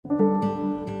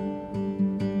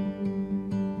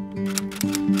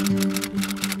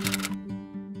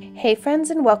Hey friends,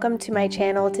 and welcome to my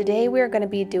channel. Today we're going to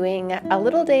be doing a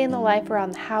little day in the life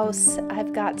around the house.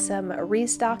 I've got some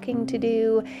restocking to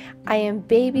do, I am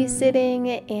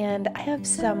babysitting, and I have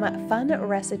some fun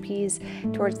recipes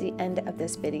towards the end of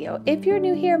this video. If you're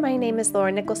new here, my name is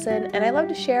Nicholsen, and I love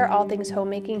to share all things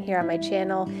homemaking here on my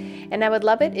channel, and I would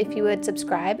love it if you would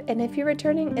subscribe, and if you're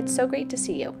returning, it's so great to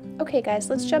see you. Okay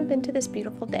guys, let's jump into this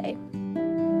beautiful day.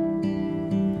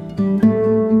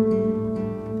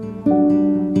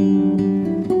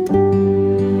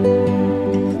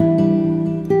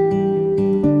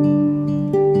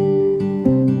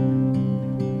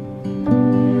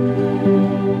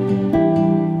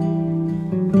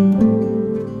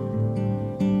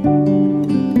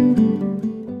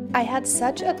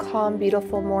 Such a calm,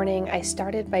 beautiful morning. I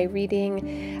started by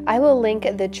reading. I will link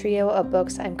the trio of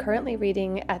books I'm currently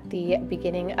reading at the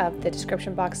beginning of the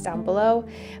description box down below.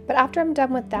 But after I'm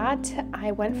done with that,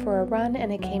 I went for a run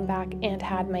and I came back and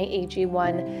had my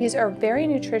AG1. These are very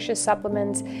nutritious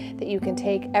supplements that you can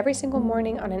take every single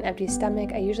morning on an empty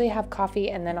stomach. I usually have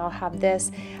coffee and then I'll have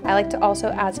this. I like to also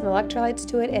add some electrolytes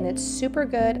to it and it's super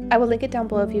good. I will link it down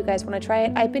below if you guys want to try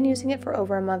it. I've been using it for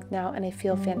over a month now and I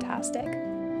feel fantastic.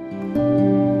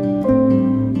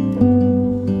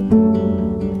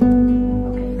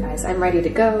 Okay guys, I'm ready to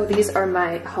go. These are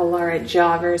my Halara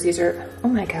joggers. These are, oh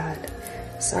my god,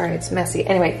 sorry it's messy.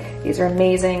 Anyway, these are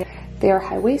amazing. They are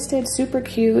high-waisted, super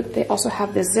cute. They also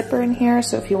have this zipper in here,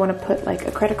 so if you want to put like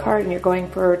a credit card and you're going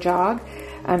for a jog,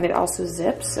 it also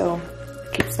zips, so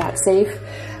it keeps that safe.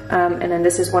 And then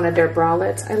this is one of their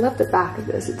bralettes. I love the back of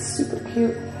this, it's super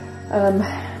cute.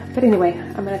 But anyway,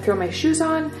 I'm gonna throw my shoes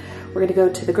on. We're gonna go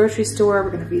to the grocery store,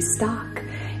 we're gonna restock,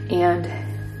 and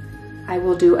I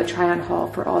will do a try on haul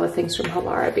for all the things from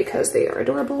Halara because they are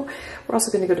adorable. We're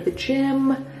also gonna go to the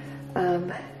gym.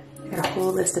 I got a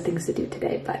whole list of things to do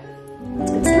today, but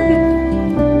let's get started.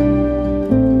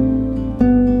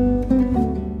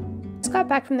 Got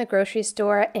back from the grocery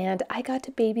store and I got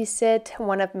to babysit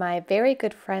one of my very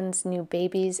good friend's new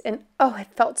babies, and oh, it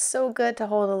felt so good to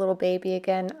hold a little baby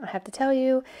again. I have to tell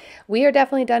you, we are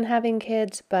definitely done having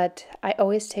kids, but I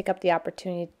always take up the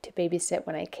opportunity to babysit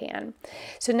when I can.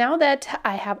 So now that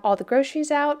I have all the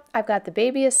groceries out, I've got the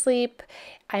baby asleep,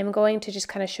 I'm going to just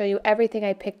kind of show you everything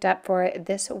I picked up for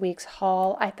this week's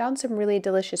haul. I found some really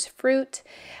delicious fruit.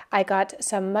 I got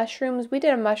some mushrooms. We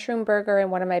did a mushroom burger in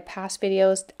one of my past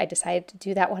videos. I decided to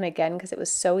do that one again because it was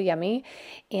so yummy.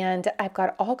 And I've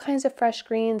got all kinds of fresh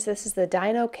greens. This is the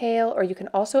dino kale, or you can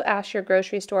also ask your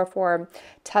grocery store for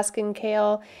Tuscan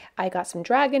kale. I got some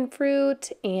dragon fruit,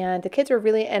 and the kids were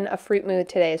really in a fruit mood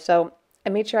today, so I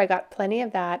made sure I got plenty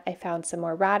of that. I found some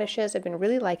more radishes. I've been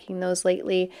really liking those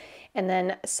lately. And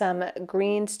then some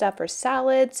green stuff for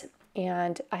salads.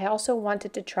 And I also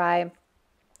wanted to try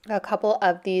a couple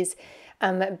of these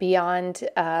Beyond,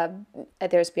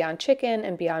 there's Beyond Chicken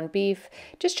and Beyond Beef.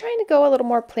 Just trying to go a little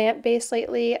more plant-based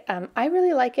lately. I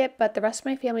really like it, but the rest of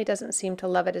my family doesn't seem to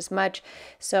love it as much.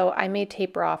 So I may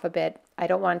taper off a bit. I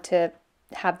don't want to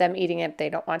have them eating it if they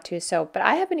don't want to. So, but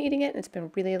I have been eating it and it's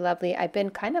been really lovely. I've been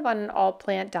kind of on an all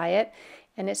plant diet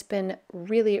and it's been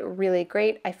really, really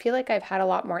great. I feel like I've had a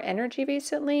lot more energy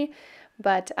recently,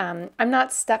 but I'm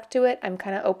not stuck to it. I'm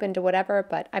kind of open to whatever,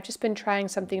 but I've just been trying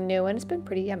something new and it's been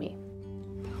pretty yummy.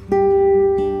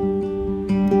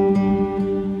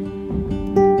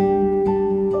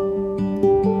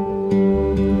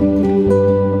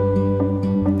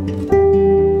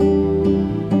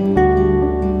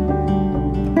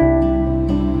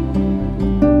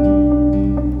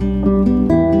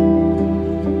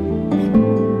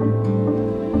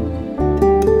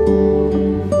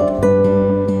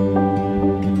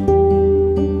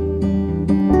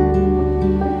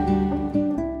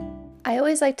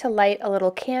 Like to light a little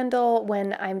candle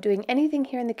when I'm doing anything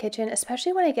here in the kitchen,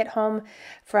 especially when I get home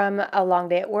from a long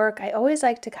day at work. I always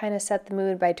like to kind of set the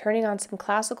mood by turning on some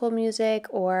classical music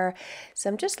or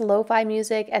some just lo-fi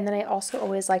music, and then I also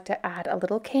always like to add a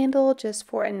little candle just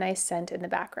for a nice scent in the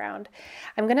background.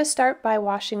 I'm going to start by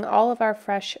washing all of our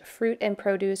fresh fruit and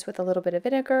produce with a little bit of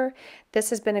vinegar.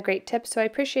 This has been a great tip, so I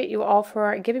appreciate you all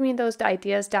for giving me those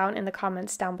ideas down in the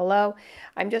comments down below.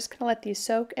 I'm just going to let these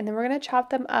soak, and then we're going to chop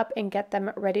them up and get them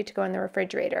ready to go in the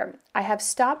refrigerator. I have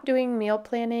stopped doing meal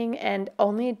planning and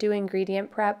only do ingredient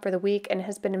prep for the week, and it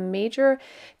has been a major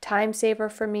time saver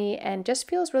for me and just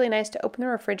feels really nice to open the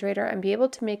refrigerator and be able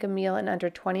to make a meal in under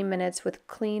 20 minutes with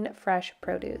clean, fresh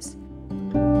produce.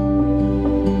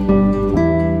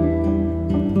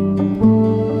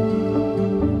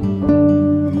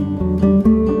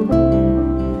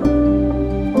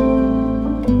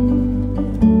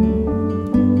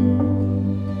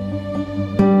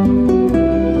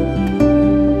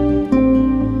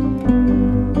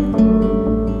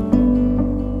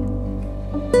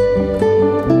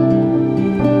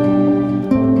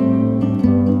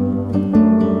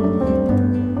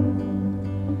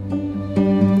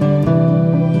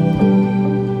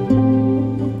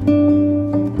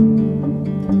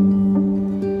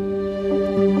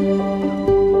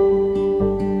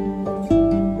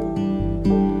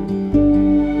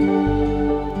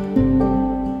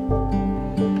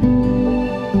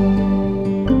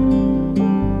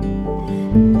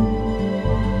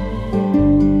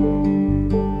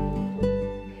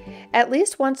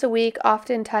 once a week,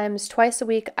 oftentimes twice a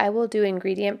week, I will do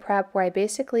ingredient prep where I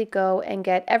basically go and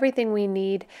get everything we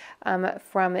need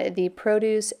from the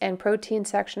produce and protein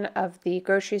section of the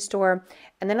grocery store.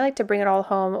 And then I like to bring it all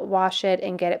home, wash it,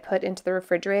 and get it put into the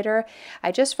refrigerator.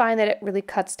 I just find that it really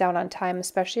cuts down on time,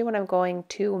 especially when I'm going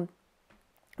to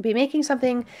be making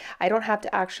something. I don't have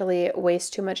to actually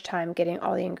waste too much time getting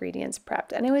all the ingredients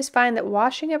prepped. And I always find that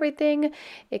washing everything,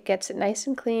 it gets it nice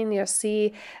and clean. You'll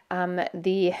see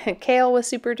the kale was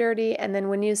super dirty, and then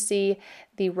when you see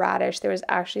the radish, there was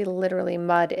actually literally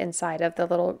mud inside of the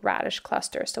little radish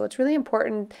cluster. So it's really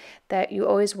important that you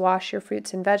always wash your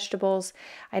fruits and vegetables.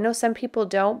 I know some people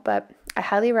don't, but I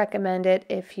highly recommend it.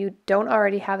 If you don't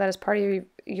already have that as part of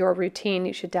your routine,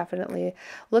 you should definitely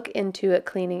look into it,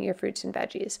 cleaning your fruits and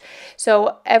veggies.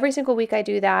 So every single week I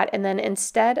do that. And then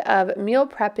instead of meal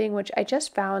prepping, which I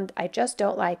just found I just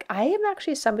don't like, I am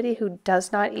actually somebody who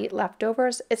does not eat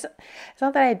leftovers. It's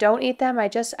not that I don't eat them. I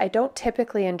don't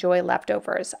typically enjoy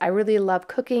leftovers. I really love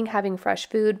cooking, having fresh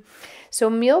food. So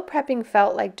meal prepping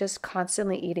felt like just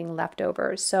constantly eating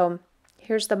leftovers. So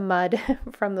here's the mud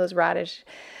from those radish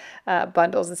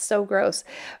bundles. It's so gross.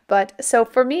 But so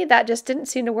for me, that just didn't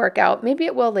seem to work out. Maybe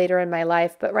it will later in my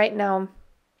life, but right now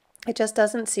it just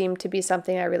doesn't seem to be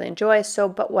something I really enjoy.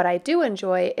 But what I do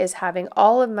enjoy is having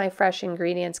all of my fresh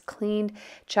ingredients cleaned,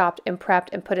 chopped, and prepped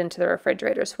and put into the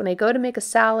refrigerator. So when I go to make a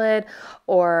salad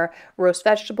or roast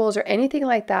vegetables or anything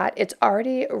like that, it's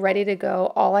already ready to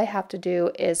go. All I have to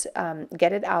do is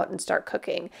get it out and start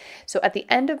cooking. So at the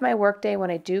end of my workday,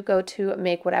 when I do go to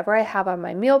make whatever I have on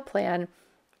my meal plan,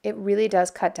 it really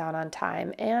does cut down on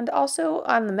time and also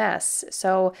on the mess.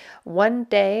 So one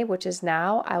day, which is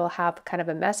now, I will have kind of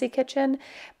a messy kitchen,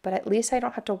 but at least I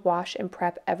don't have to wash and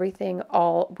prep everything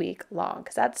all week long,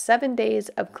 because that's 7 days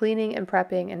of cleaning and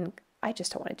prepping, and I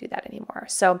just don't want to do that anymore.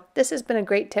 So this has been a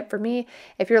great tip for me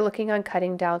if you're looking on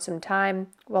cutting down some time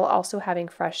while also having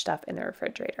fresh stuff in the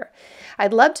refrigerator.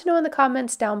 I'd love to know in the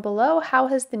comments down below, how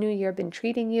has the new year been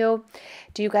treating you?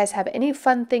 Do you guys have any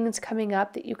fun things coming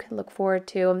up that you can look forward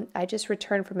to? I just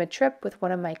returned from a trip with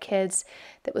one of my kids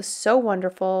that was so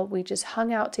wonderful. We just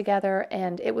hung out together,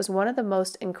 and it was one of the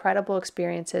most incredible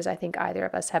experiences I think either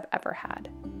of us have ever had.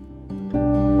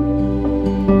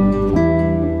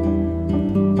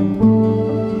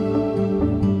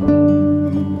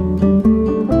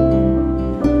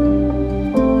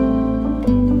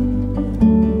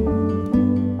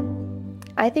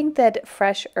 I think that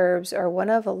fresh herbs are one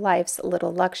of life's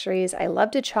little luxuries. I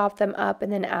love to chop them up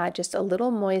and then add just a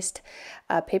little moist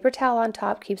paper towel on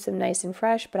top, keeps them nice and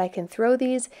fresh, but I can throw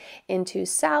these into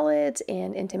salads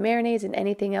and into marinades and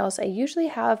anything else. I usually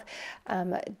have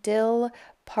dill,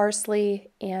 parsley,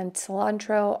 and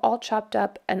cilantro all chopped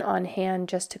up and on hand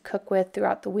just to cook with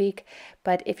throughout the week.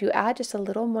 But if you add just a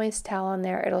little moist towel on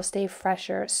there, it'll stay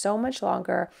fresher so much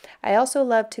longer. I also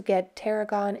love to get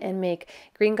tarragon and make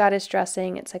green goddess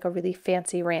dressing. It's like a really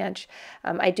fancy ranch.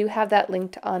 I do have that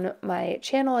linked on my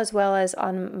channel as well as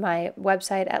on my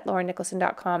website at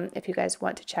laurennicholsen.com if you guys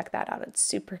want to check that out. It's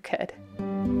super good.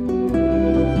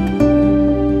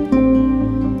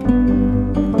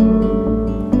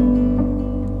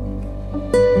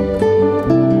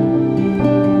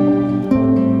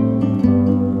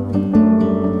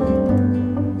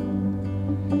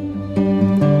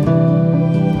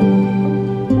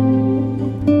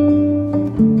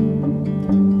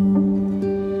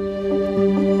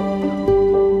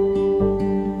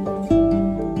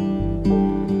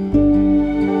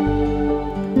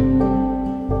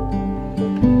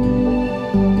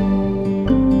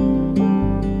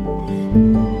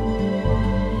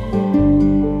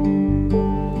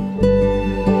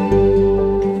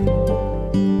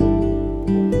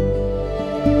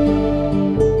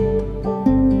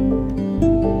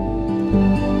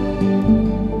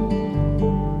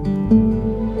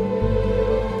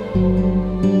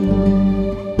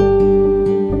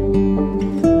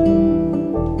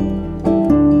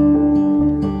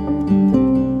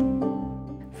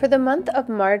 For the month of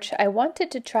March, I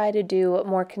wanted to try to do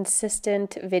more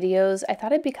consistent videos. I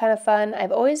thought it'd be kind of fun.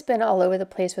 I've always been all over the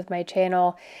place with my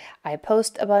channel. I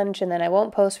post a bunch and then I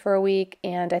won't post for a week,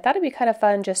 and I thought it'd be kind of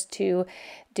fun just to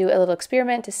do a little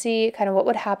experiment to see kind of what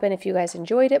would happen if you guys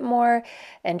enjoyed it more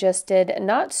and just did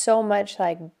not so much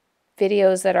like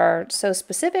videos that are so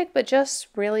specific, but just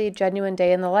really genuine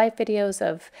day in the life videos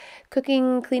of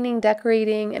cooking, cleaning,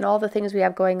 decorating, and all the things we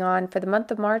have going on. For the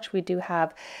month of March, we do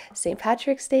have St.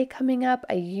 Patrick's Day coming up.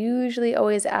 I usually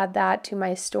always add that to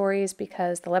my stories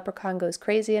because the leprechaun goes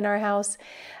crazy in our house.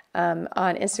 on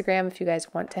Instagram if you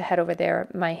guys want to head over there.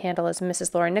 My handle is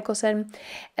Mrs. Lauren Nicholson.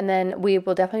 And then we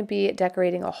will definitely be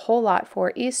decorating a whole lot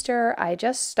for Easter. I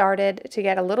just started to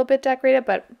get a little bit decorated,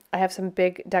 but I have some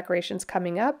big decorations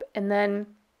coming up. And then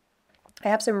I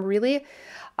have some really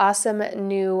awesome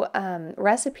new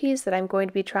recipes that I'm going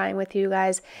to be trying with you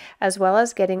guys, as well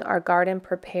as getting our garden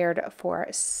prepared for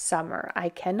summer. I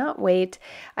cannot wait.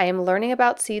 I am learning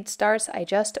about seed starts. I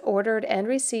just ordered and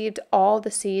received all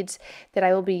the seeds that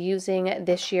I will be using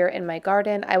this year in my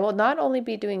garden. I will not only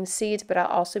be doing seeds, but I'll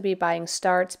also be buying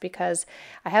starts because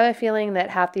I have a feeling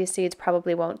that half these seeds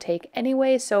probably won't take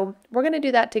anyway. So we're going to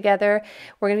do that together.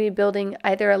 We're going to be building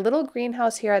either a little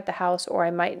greenhouse here at the house, or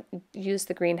I might use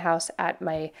the greenhouse at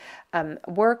my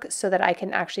work so that I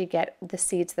can actually get the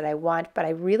seeds that I want. But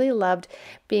I really loved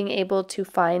being able to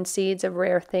find seeds of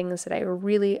rare things that I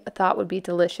really thought would be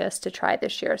delicious to try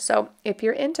this year. So if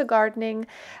you're into gardening,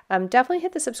 definitely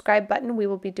hit the subscribe button. We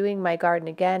will be doing my garden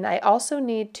again. I also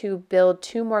need to build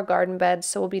 2 more garden beds,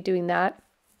 so we'll be doing that,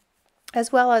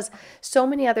 as well as so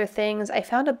many other things. I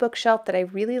found a bookshelf that I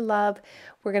really love.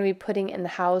 We're going to be putting in the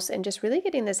house and just really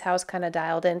getting this house kind of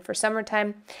dialed in for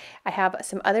summertime. I have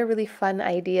some other really fun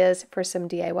ideas for some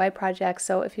DIY projects.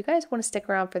 So if you guys want to stick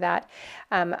around for that,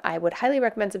 I would highly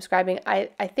recommend subscribing.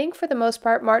 I think for the most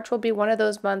part, March will be one of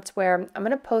those months where I'm going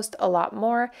to post a lot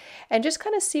more and just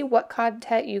kind of see what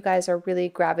content you guys are really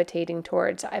gravitating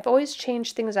towards. I've always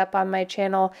changed things up on my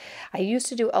channel. I used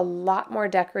to do a lot more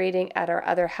decorating at our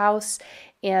other house.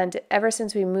 And ever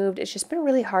since we moved, it's just been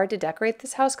really hard to decorate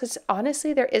this house because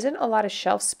honestly, there isn't a lot of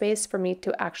shelf space for me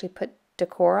to actually put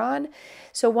decor on.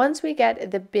 So once we get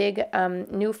the big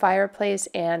new fireplace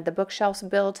and the bookshelves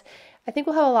built, I think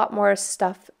we'll have a lot more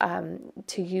stuff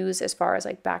to use as far as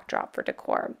like backdrop for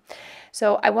decor.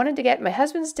 So I wanted to get my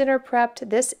husband's dinner prepped.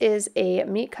 This is a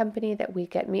meat company that we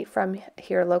get meat from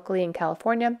here locally in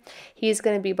California. He's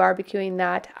going to be barbecuing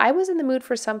that. I was in the mood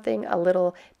for something a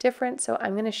little different, so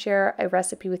I'm going to share a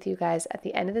recipe with you guys at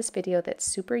the end of this video that's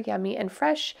super yummy and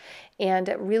fresh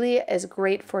and really is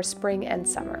great for spring and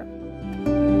summer.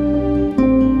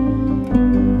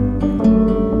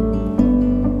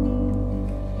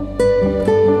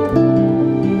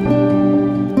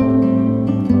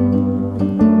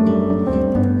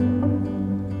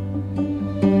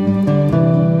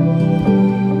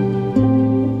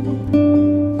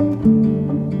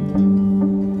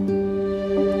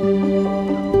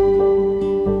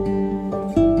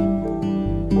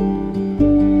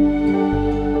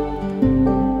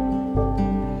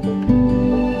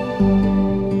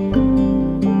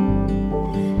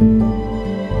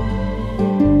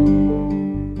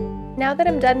 Now that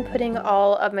I'm done putting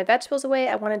all of my vegetables away,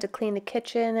 I wanted to clean the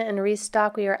kitchen and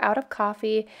restock. We are out of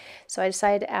coffee, so I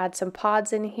decided to add some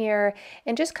pods in here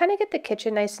and just kind of get the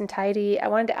kitchen nice and tidy. I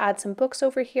wanted to add some books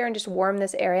over here and just warm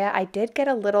this area. I did get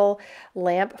a little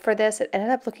lamp for this. It ended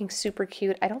up looking super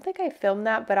cute. I don't think I filmed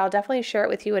that, but I'll definitely share it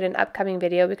with you in an upcoming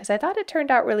video because I thought it turned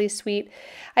out really sweet.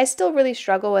 I still really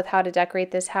struggle with how to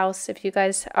decorate this house. If you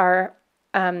guys are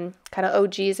kind of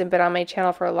OGs and been on my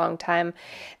channel for a long time,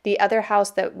 the other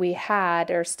house that we had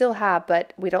or still have,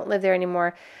 but we don't live there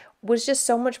anymore, was just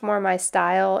so much more my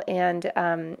style. And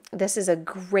this is a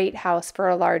great house for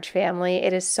a large family.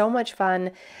 It is so much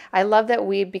fun. I love that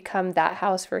we've become that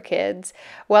house for kids.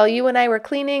 While you and I were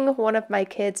cleaning, one of my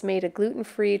kids made a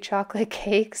gluten-free chocolate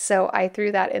cake, so I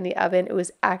threw that in the oven. It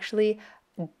was actually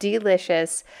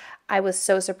delicious. I was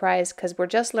so surprised because we're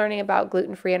just learning about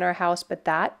gluten-free in our house, but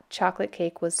that chocolate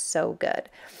cake was so good.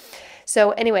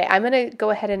 So anyway, I'm going to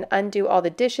go ahead and undo all the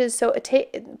dishes. So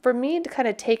for me, kind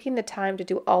of taking the time to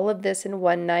do all of this in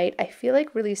one night, I feel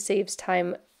like really saves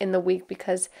time in the week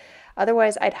because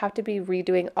otherwise I'd have to be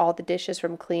redoing all the dishes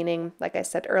from cleaning, like I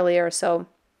said earlier. So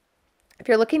if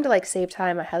you're looking to like save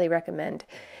time, I highly recommend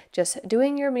just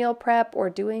doing your meal prep or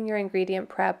doing your ingredient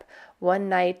prep one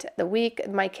night a week.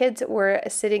 My kids were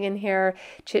sitting in here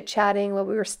chit-chatting while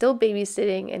we were still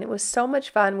babysitting, and it was so much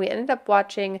fun. We ended up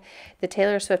watching the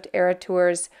Taylor Swift Era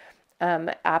Tours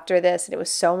after this, and it was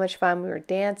so much fun. We were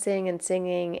dancing and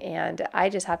singing, and I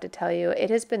just have to tell you, it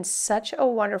has been such a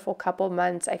wonderful couple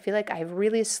months. I feel like I've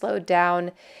really slowed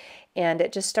down and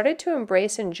it just started to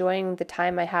embrace enjoying the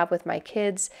time I have with my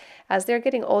kids. As they're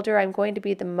getting older, I'm going to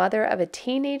be the mother of a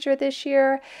teenager this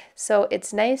year, so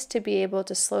it's nice to be able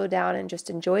to slow down and just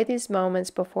enjoy these moments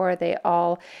before they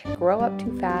all grow up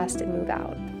too fast and move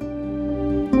out.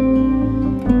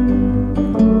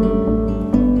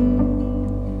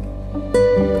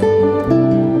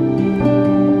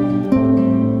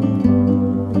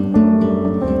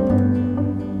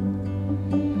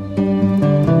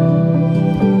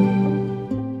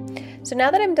 So now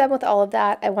that I'm done with all of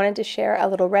that, I wanted to share a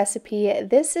little recipe.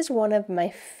 This is one of my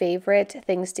favorite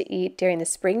things to eat during the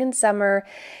spring and summer.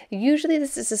 Usually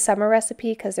this is a summer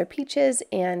recipe because they're peaches,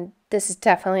 and this is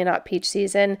definitely not peach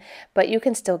season, but you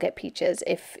can still get peaches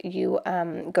if you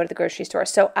go to the grocery store.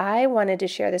 So I wanted to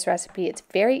share this recipe. It's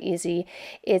very easy.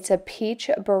 It's a peach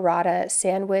burrata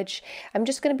sandwich. I'm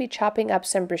just going to be chopping up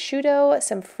some prosciutto,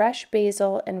 some fresh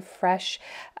basil, and fresh,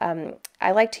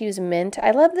 I like to use mint.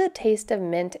 I love the taste of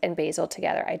mint and basil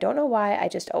together. I don't know why, I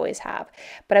just always have.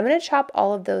 But I'm going to chop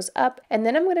all of those up, and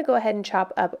then I'm going to go ahead and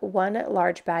chop up one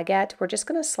large baguette. We're just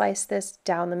going to slice this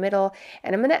down the middle,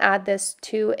 and I'm going to add this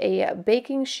to a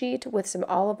baking sheet with some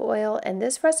olive oil. And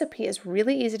this recipe is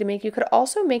really easy to make. You could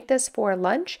also make this for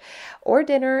lunch or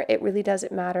dinner. It really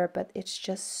doesn't matter, but it's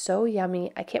just so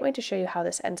yummy. I can't wait to show you how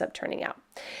this ends up turning out.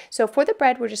 So for the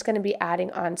bread, we're just going to be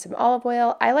adding on some olive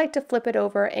oil. I like to flip it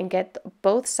over and get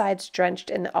both sides drenched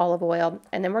in the olive oil,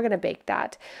 and then we're going to bake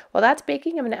that. While that's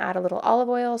baking, I'm going to add a little olive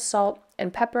oil, salt,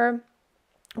 and pepper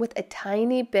with a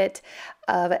tiny bit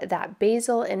of that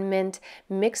basil and mint.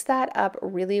 Mix that up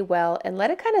really well and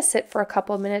let it kind of sit for a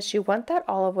couple of minutes. You want that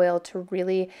olive oil to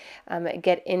really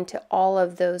get into all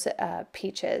of those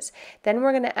peaches. Then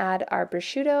we're going to add our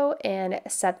prosciutto and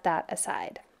set that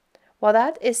aside. While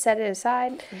that is set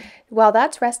aside, while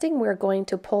that's resting, we're going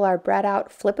to pull our bread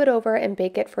out, flip it over, and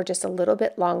bake it for just a little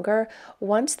bit longer.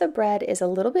 Once the bread is a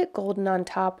little bit golden on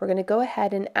top, we're going to go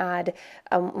ahead and add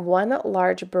one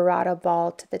large burrata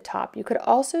ball to the top. You could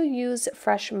also use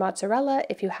fresh mozzarella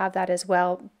if you have that as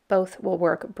well. Both will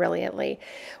work brilliantly.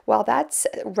 While that's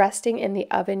resting in the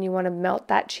oven, you want to melt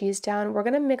that cheese down. We're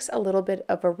going to mix a little bit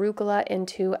of arugula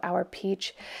into our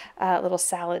peach little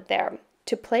salad there.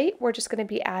 To plate, we're just going to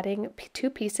be adding 2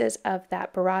 pieces of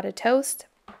that burrata toast,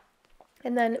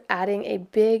 and then adding a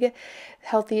big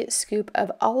healthy scoop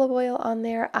of olive oil on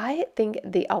there. I think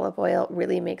the olive oil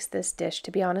really makes this dish,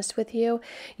 to be honest with you.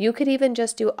 You could even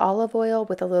just do olive oil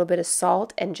with a little bit of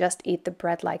salt and just eat the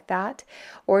bread like that.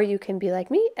 Or you can be like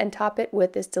me and top it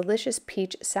with this delicious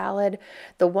peach salad.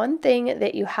 The one thing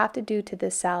that you have to do to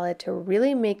this salad to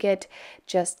really make it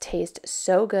just taste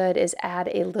so good is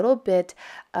add a little bit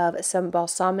of some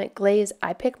balsamic glaze.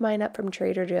 I pick mine up from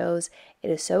Trader Joe's. It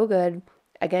is so good.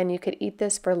 Again, you could eat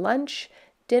this for lunch,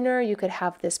 dinner, you could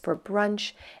have this for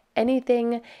brunch,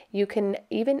 anything. You can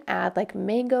even add like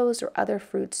mangoes or other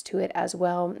fruits to it as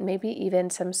well, maybe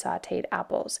even some sauteed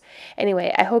apples.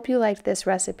 Anyway, I hope you liked this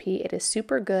recipe. It is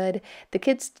super good. The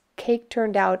kids' cake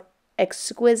turned out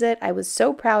exquisite. I was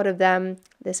so proud of them.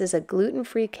 This is a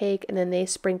gluten-free cake, and then they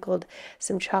sprinkled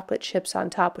some chocolate chips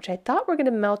on top, which I thought were going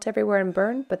to melt everywhere and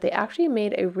burn, but they actually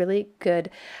made a really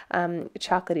good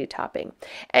chocolatey topping.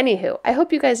 Anywho, I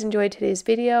hope you guys enjoyed today's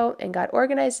video and got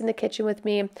organized in the kitchen with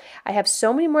me. I have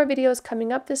so many more videos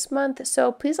coming up this month,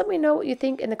 so please let me know what you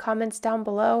think in the comments down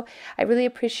below. I really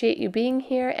appreciate you being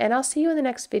here, and I'll see you in the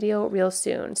next video real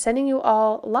soon. Sending you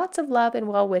all lots of love and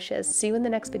well wishes. See you in the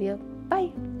next video.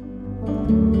 Bye!